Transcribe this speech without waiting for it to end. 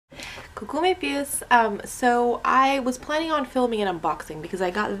Coucou mes puces. So I was planning on filming an unboxing because I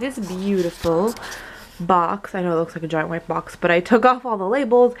got this beautiful box. I know it looks like a giant white box, but I took off all the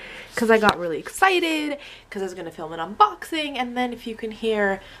labels because I got really excited because I was going to film an unboxing. And then, if you can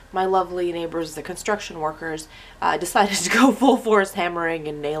hear, my lovely neighbors, the construction workers, decided to go full force hammering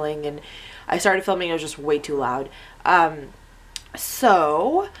and nailing, and I started filming. It was just way too loud.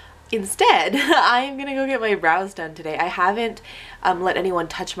 So instead, I am gonna go get my brows done today. I haven't let anyone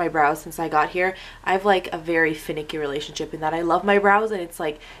touch my brows since I got here. I have like a very finicky relationship in that I love my brows, and it's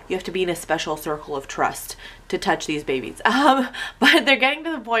like you have to be in a special circle of trust to touch these babies. But they're getting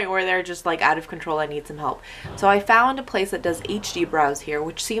to the point where they're just like out of control. I need some help. So I found a place that does HD brows here,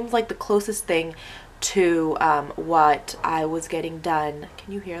 which seems like the closest thing to what I was getting done.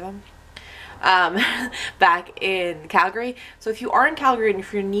 Can you hear them? Back in Calgary. So if you are in Calgary and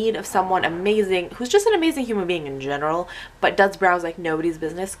if you're in need of someone amazing, who's just an amazing human being in general, but does brows like nobody's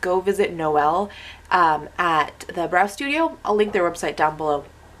business, go visit Noelle at the brow studio. I'll link their website down below.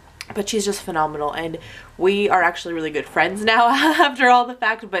 But she's just phenomenal, and we are actually really good friends now after all the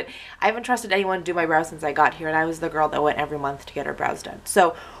fact, but I haven't trusted anyone to do my brows since I got here, and I was the girl that went every month to get her brows done.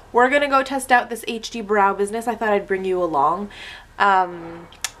 So we're gonna go test out this HD brow business. I thought I'd bring you along.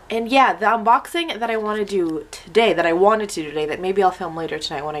 And yeah, the unboxing that I want to do today, that maybe I'll film later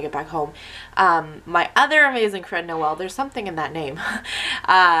tonight when I get back home. My other amazing friend Noelle, there's something in that name,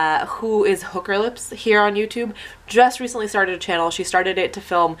 who is Hooker Lips here on YouTube, just recently started a channel. She started it to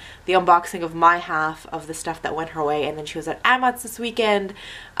film the unboxing of my half of the stuff that went her way, and then she was at Amat's this weekend.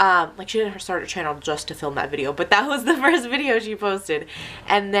 Like, she didn't start a channel just to film that video, but that was the first video she posted.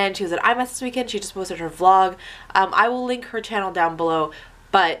 And then she was at Amat's this weekend. She just posted her vlog. I will link her channel down below.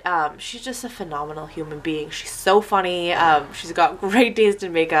 But she's just a phenomenal human being. She's so funny. She's got great taste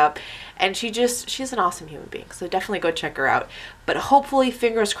in makeup, and she's an awesome human being. So definitely go check her out. But hopefully,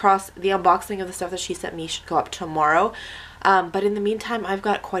 fingers crossed, the unboxing of the stuff that she sent me should go up tomorrow. But in the meantime, I've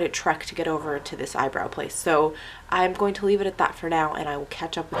got quite a trek to get over to this eyebrow place. So I'm going to leave it at that for now, and I will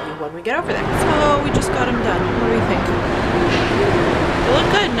catch up with you when we get over there. So we just got them done. What do you think? They look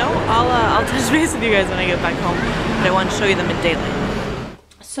good, no? I'll touch base with you guys when I get back home. But I want to show you them in daylight.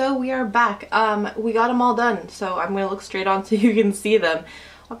 So we are back. We got them all done, so I'm going to look straight on so you can see them.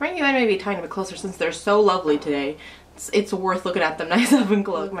 I'll bring you in maybe a tiny bit closer since they're so lovely today. It's worth looking at them nice up and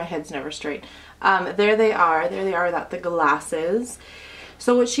close. My head's never straight. There they are. There they are without the glasses.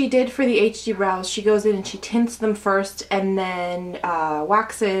 So what she did for the HD brows, she goes in and she tints them first, and then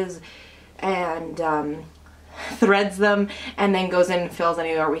waxes and threads them, and then goes in and fills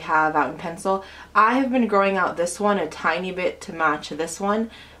anywhere we have out in pencil. I have been growing out this one a tiny bit to match this one.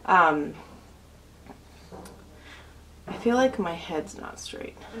 I feel like my head's not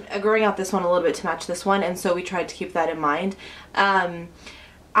straight. Growing out this one a little bit to match this one, and so we tried to keep that in mind.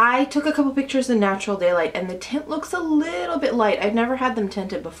 I took a couple pictures in natural daylight, and the tint looks a little bit light. I've never had them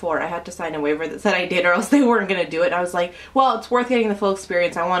tinted before. I had to sign a waiver that said I did, or else they weren't going to do it. And I was like, well, it's worth getting the full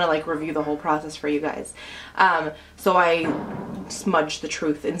experience. I want to like review the whole process for you guys. So I smudged the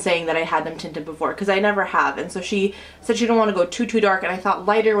truth in saying that I had them tinted before, because I never have. And so she said she didn't want to go too dark, and I thought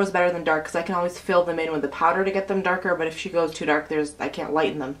lighter was better than dark, because I can always fill them in with the powder to get them darker, but if she goes too dark, I can't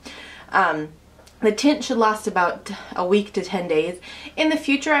lighten them. The tint should last about a week to 10 days. In the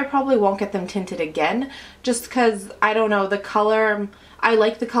future, I probably won't get them tinted again, just because, I don't know, the color, I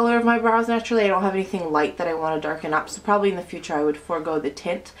like the color of my brows naturally. I don't have anything light that I want to darken up, so probably in the future I would forego the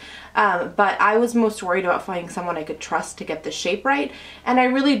tint. But I was most worried about finding someone I could trust to get the shape right, and I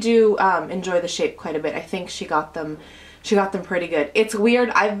really do enjoy the shape quite a bit. I think she got them pretty good. It's weird,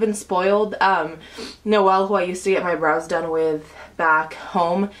 I've been spoiled. Noelle, who I used to get my brows done with back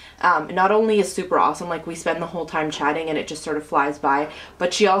home, not only is super awesome, like we spend the whole time chatting and it just sort of flies by,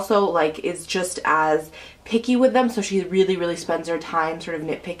 but she also like is just as picky with them, so she really spends her time sort of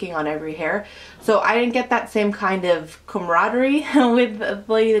nitpicking on every hair. So I didn't get that same kind of camaraderie with the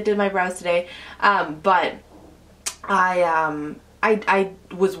lady that did my brows today, but I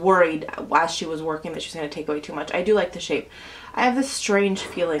was worried as she was working that she was going to take away too much. I do like the shape. I have this strange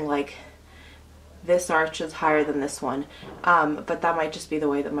feeling like this arch is higher than this one, but that might just be the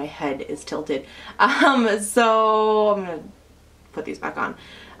way that my head is tilted. So I'm going to put these back on.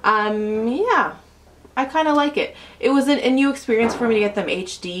 Yeah, I kind of like it. It was a new experience for me to get them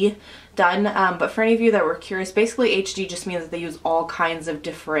HD done, but for any of you that were curious, basically HD just means that they use all kinds of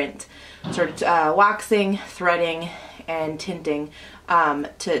different sort of waxing, threading, and tinting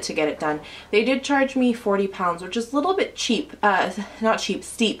to get it done. They did charge me 40 pounds, which is a little bit cheap, not cheap,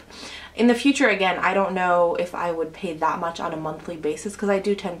 steep. In the future, again, I don't know if I would pay that much on a monthly basis, because I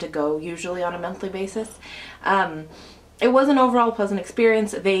do tend to go usually on a monthly basis. it was an overall pleasant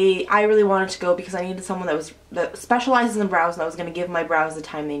experience. I really wanted to go because I needed someone that specializes in brows and that was going to give my brows the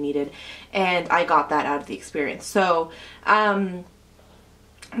time they needed, and I got that out of the experience. So I'm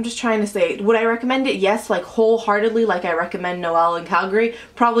just trying to say, would I recommend it? Yes, like wholeheartedly, like I recommend Noelle in Calgary.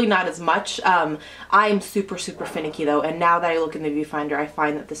 Probably not as much. I'm super finicky though, and now that I look in the viewfinder, I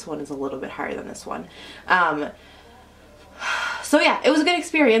find that this one is a little bit higher than this one. So yeah, it was a good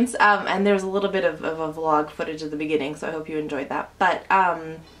experience, and there's a little bit of a vlog footage at the beginning, so I hope you enjoyed that. But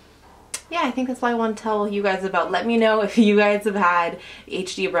yeah, I think that's all I want to tell you guys about. Let me know if you guys have had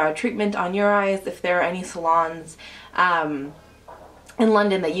HD brow treatment on your eyes, if there are any salons in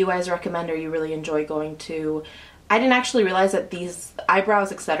London that you guys recommend or you really enjoy going to. I didn't actually realize that these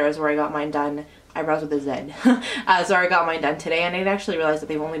eyebrows, etc. is where I got mine done. Eyebrows with a Z. So I got mine done today, and I didn't actually realize that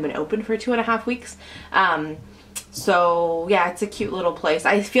they've only been open for 2.5 weeks. So yeah, it's a cute little place.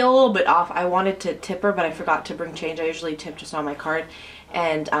 I feel a little bit off. I wanted to tip her, but I forgot to bring change. I usually tip just on my card,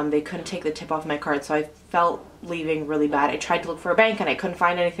 and they couldn't take the tip off my card, so I felt leaving really bad. I tried to look for a bank and I couldn't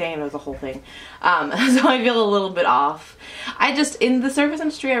find anything, and it was a whole thing. So I feel a little bit off. In the service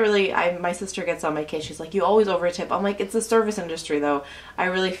industry, my sister gets on my case. She's like, you always over tip. I'm like, it's the service industry though. I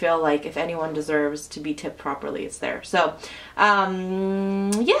really feel like if anyone deserves to be tipped properly, it's there. So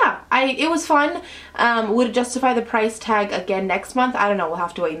yeah, it was fun. Would it justify the price tag again next month? I don't know, we'll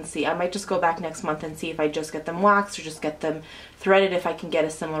have to wait and see. I might just go back next month and see if I just get them waxed or just get them threaded, if I can get a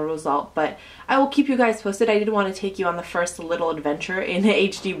similar result. But I will keep you guys posted. I did want to take you on the first little adventure in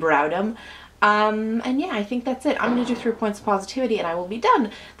HD browdom. And yeah, I think that's it. I'm going to do 3 points of positivity and I will be done.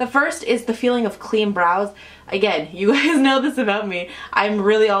 The first is the feeling of clean brows. Again, you guys know this about me. I'm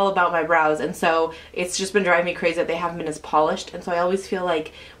really all about my brows, and so it's just been driving me crazy that they haven't been as polished, and so I always feel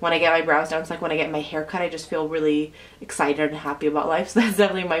like when I get my brows done, it's like when I get my hair cut, I just feel really excited and happy about life. So that's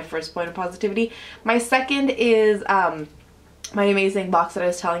definitely my first point of positivity. My second is my amazing box that I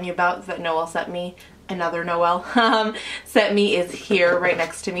was telling you about that Noelle sent me. Another Noelle sent me is here right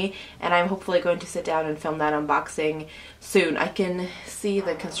next to me, and I'm hopefully going to sit down and film that unboxing soon. I can see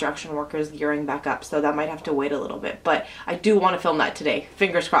the construction workers gearing back up, so that might have to wait a little bit, but I do want to film that today.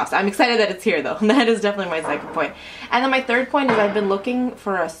 Fingers crossed. I'm excited that it's here though. That is definitely my second point. And then my third point is I've been looking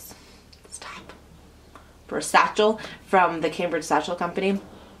for a satchel from the Cambridge Satchel Company,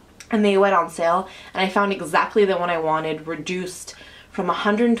 and they went on sale, and I found exactly the one I wanted, reduced from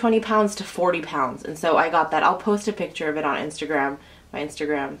 120 pounds to 40 pounds. And so I got that. I'll post a picture of it on Instagram. My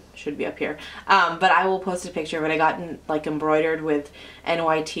Instagram should be up here. But I will post a picture of it. I got like embroidered with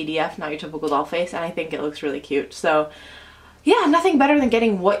NYTDF, not your typical doll face, and I think it looks really cute. So yeah, nothing better than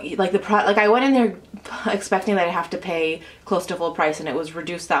getting I went in there expecting that I'd have to pay close to full price, and it was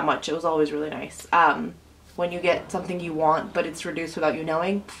reduced that much. It was always really nice. When you get something you want but it's reduced without you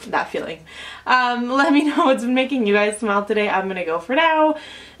knowing, that feeling. Let me know what's been making you guys smile today. I'm gonna go for now,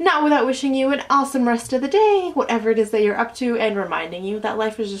 not without wishing you an awesome rest of the day, whatever it is that you're up to, and reminding you that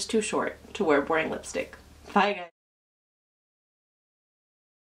life is just too short to wear boring lipstick. Bye guys.